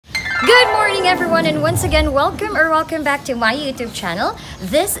everyone, and once again, welcome back to my YouTube channel.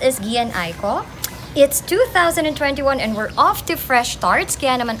 This is Gian Aiko. It's 2021 and we're off to fresh starts.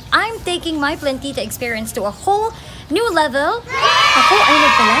 Kaya naman, I'm taking my plantita experience to a whole new level. Ako ay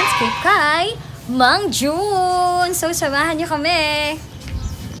nagpa-landscape kay Mang June. So, samahan niyo kami.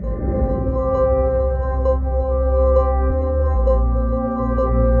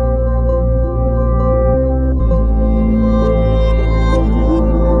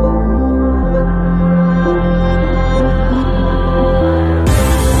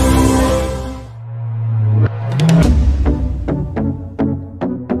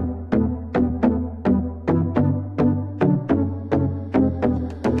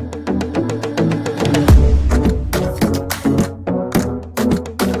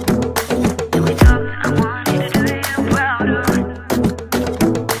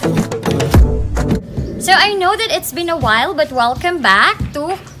 So I know that it's been a while, but welcome back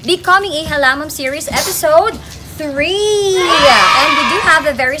to Becoming a Halamom series episode 3. And we do have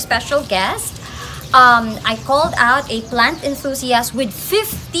a very special guest. I called out a plant enthusiast with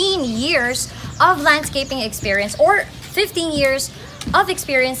 15 years of landscaping experience, or 15 years of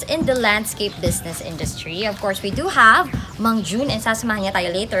experience in the landscape business industry. Of course, we do have Mang June, and sasamahan niya tayo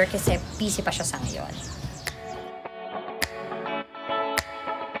later kasi busy pa siya sa ngayon.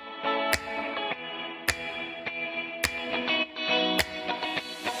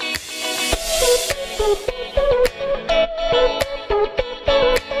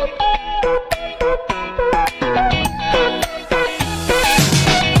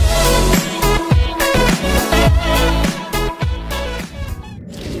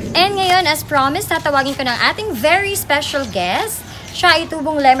 And ngayon, as promised, tatawagin ko ng ating very special guest. Siya ay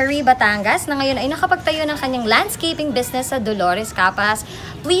tubong Lemery, Batangas, na ngayon ay nakapagtayo ng kanyang landscaping business sa Dolores, Capas.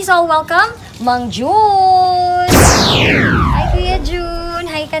 Please all welcome, Mang June! Hi, Kuya June!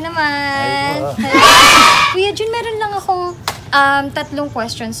 Hi ka naman! Kuya June, meron lang akong tatlong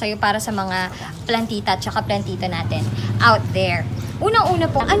questions sa'yo para sa mga plantita at saka plantita natin out there. Unang-una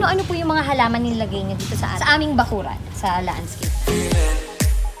po, ano-ano po yung mga halaman nilagay niyo dito sa aming bakuran, sa landscape?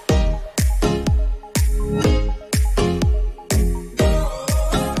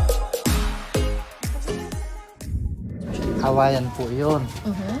 Hawayan po yun.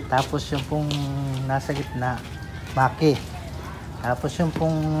 Tapos yung pong nasa gitna, maki. Tapos yung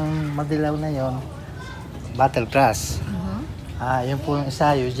pong madilaw na yun, battlegrass. Yung po yung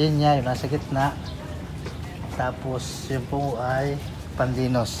isa, eugenia, yung nasa gitna. Tapos yung po ay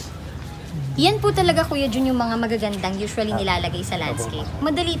pandinos. Yan po talaga, Kuya Jun, yung mga magagandang usually nilalagay sa landscape.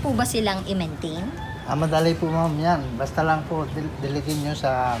 Madali po ba silang i-maintain? Madali po, ma'am, yan. Basta lang po, diligin nyo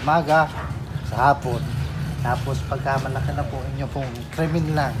sa maga, sa hapon. Tapos pagka malaki na po, inyo pong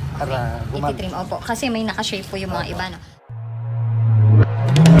trimin lang para gumamit. Iti-trim, opo. Kasi may nakashape po yung mga iba, no?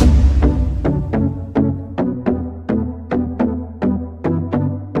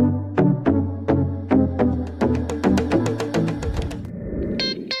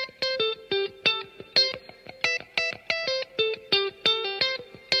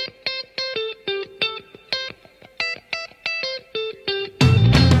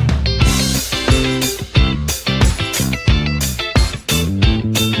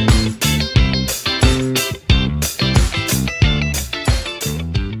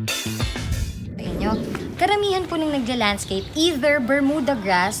 Karamihan po ng nagla-landscape, either Bermuda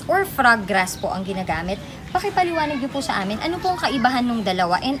grass or frog grass po ang ginagamit. Pakipaliwanag niyo po sa amin, ano po ang kaibahan ng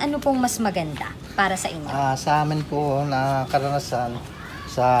dalawa and ano pong mas maganda para sa inyo? Sa amin po na karanasan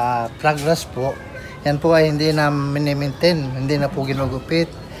sa frog grass po, yan po ay hindi na minimaintain, hindi na po ginugupit.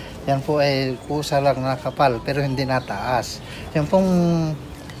 Yan po ay kusa lang nakapal pero hindi nataas. Yan pong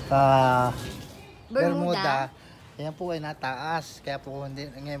Bermuda, yan po ay nataas, kaya po hindi,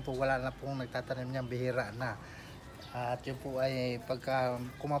 ngayon po wala na pong nagtatanim niyang, bihira na. At yun po ay pagka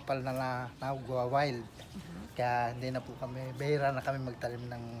kumapal na wild, kaya hindi na po kami, bihira na kami magtanim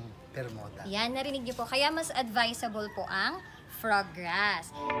ng Bermuda. Yan, narinig niyo po. Kaya mas advisable po ang frog grass.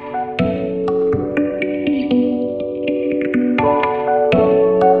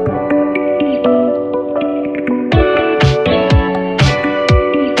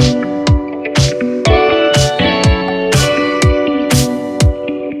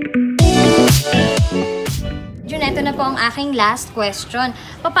 Ito na po ang aking last question.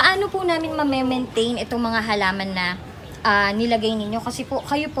 Paano po namin ma-maintain itong mga halaman na nilagay ninyo? Kasi po,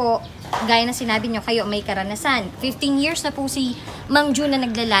 kayo po, gaya na sinabi nyo, kayo may karanasan. 15 years na po si Mang June na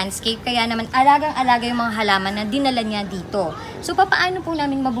nagla-landscape, kaya naman alagang-alaga yung mga halaman na dinala niya dito. So, paano po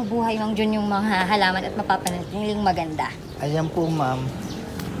namin mabubuhay, Mang June, yung mga halaman at mapapanatiling maganda? Ayan po, ma'am.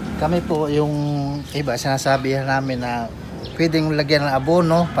 Kami po yung iba, sinasabihan namin na pwedeng lagyan ng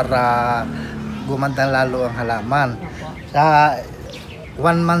abono para gumanda lalo ang halaman. Sa 1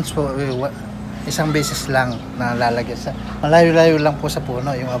 month po, isang beses lang na lalagyan sa malayo-layo lang po sa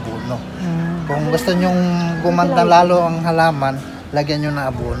puno yung abono. Kung gusto nyong gumanda lalo ang halaman, lagyan nyo na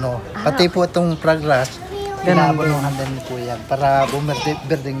abono. Pati po itong progress, pinaabonohan din po yan para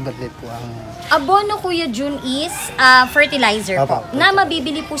berdeng-berde po ang... Abono, Kuya Jun, is fertilizer po. Na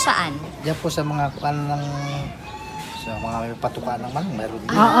mabibili po saan? Diyan po sa mga sa mga may patuka ng manong meron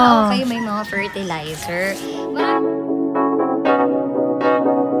din. Okay, may mga fertilizer.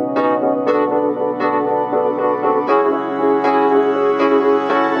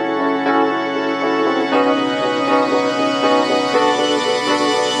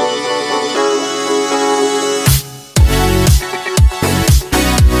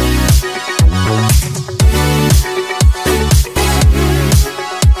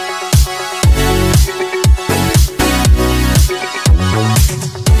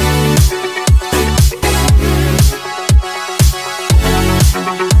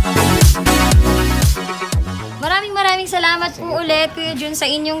 Maraming salamat po ulit, Kuya Jun, sa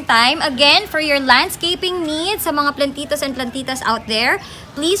inyong time. Again, for your landscaping needs, sa mga plantitos and plantitas out there,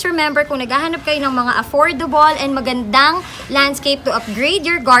 please remember, kung naghahanap kayo ng mga affordable and magandang landscape to upgrade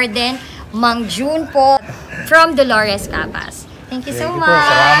your garden, Mang Jun po from Dolores, Capas. Thank you so much.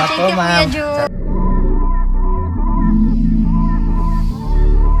 Salamat Thank po, you, Kuya ma'am. Jun.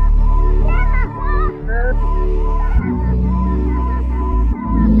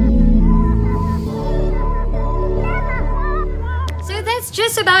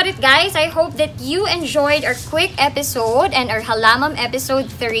 Just about it, guys. I hope that you enjoyed our quick episode and our Halamom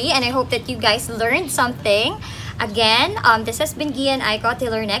episode 3, and I hope that you guys learned something. Again, this has been Gian Aiko.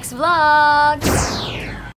 Till our next vlog.